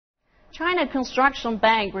China Construction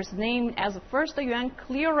Bank was named as the first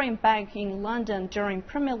yuan-clearing bank in London during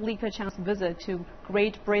Premier Li Keqiang's visit to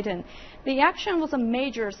Great Britain. The action was a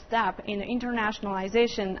major step in the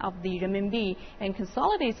internationalization of the renminbi and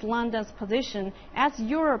consolidates London's position as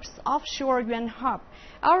Europe's offshore yuan hub.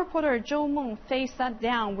 Our reporter Zhou Mengfei sat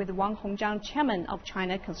down with Wang Hongjiang, chairman of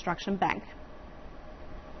China Construction Bank.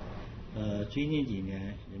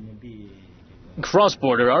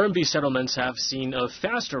 Cross-border RMB settlements have seen a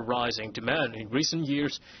faster rise in demand in recent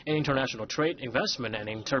years in international trade, investment and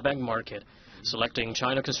interbank market. Selecting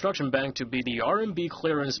China Construction Bank to be the RMB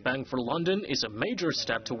clearance bank for London is a major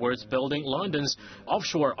step towards building London's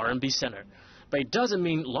offshore RMB center. But it doesn't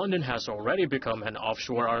mean London has already become an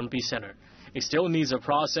offshore RMB center. It still needs a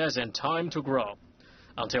process and time to grow.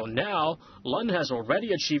 Until now, London has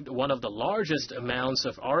already achieved one of the largest amounts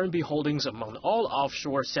of RMB holdings among all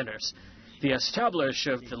offshore centers. The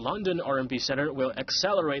establishment of the London RMB Center will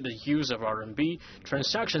accelerate the use of RMB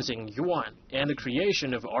transactions in yuan and the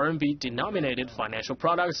creation of RMB-denominated financial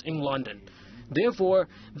products in London. Therefore,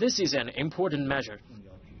 this is an important measure.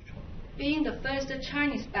 Being the first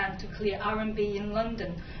Chinese bank to clear RMB in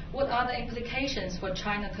London, what are the implications for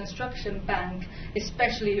China Construction Bank,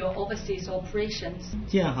 especially your overseas operations?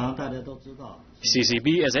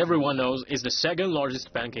 CCB, as everyone knows, is the second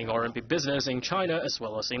largest banking RMB business in China as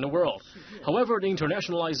well as in the world. However, the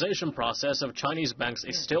internationalization process of Chinese banks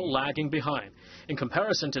is still lagging behind in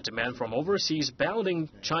comparison to demand from overseas bounding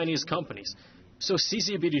Chinese companies. So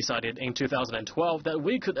CCB decided in 2012 that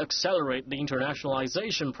we could accelerate the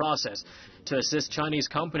internationalization process to assist Chinese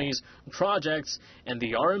companies, projects, and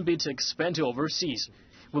the RMB to expand to overseas.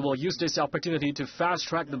 We will use this opportunity to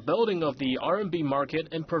fast-track the building of the RMB market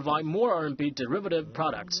and provide more RMB derivative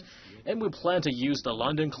products. And we plan to use the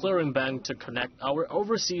London Clearing Bank to connect our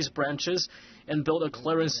overseas branches and build a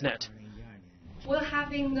clearance net. Will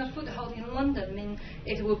having a foothold in London mean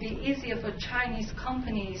it will be easier for Chinese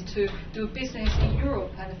companies to do business in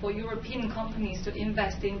Europe and for European companies to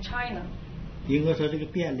invest in China?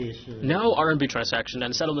 Now RMB transaction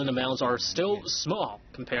and settlement amounts are still small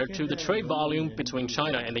compared to the trade volume between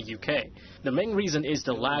China and the UK. The main reason is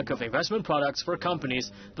the lack of investment products for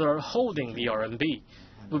companies that are holding the RMB.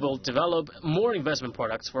 We will develop more investment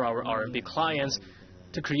products for our RMB clients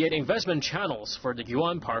to create investment channels for the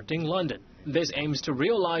yuan parked in London. This aims to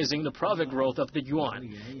realizing the profit growth of the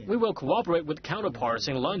yuan. We will cooperate with counterparts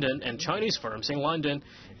in London and Chinese firms in London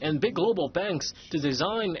and big global banks to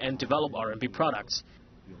design and develop RMB products.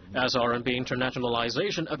 As RMB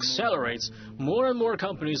internationalization accelerates, more and more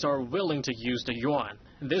companies are willing to use the yuan.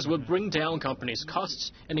 This would bring down companies'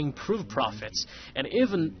 costs and improve profits, and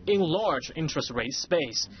even enlarge interest rate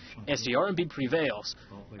space. As the RMB prevails,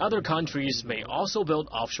 other countries may also build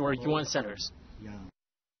offshore yuan centers.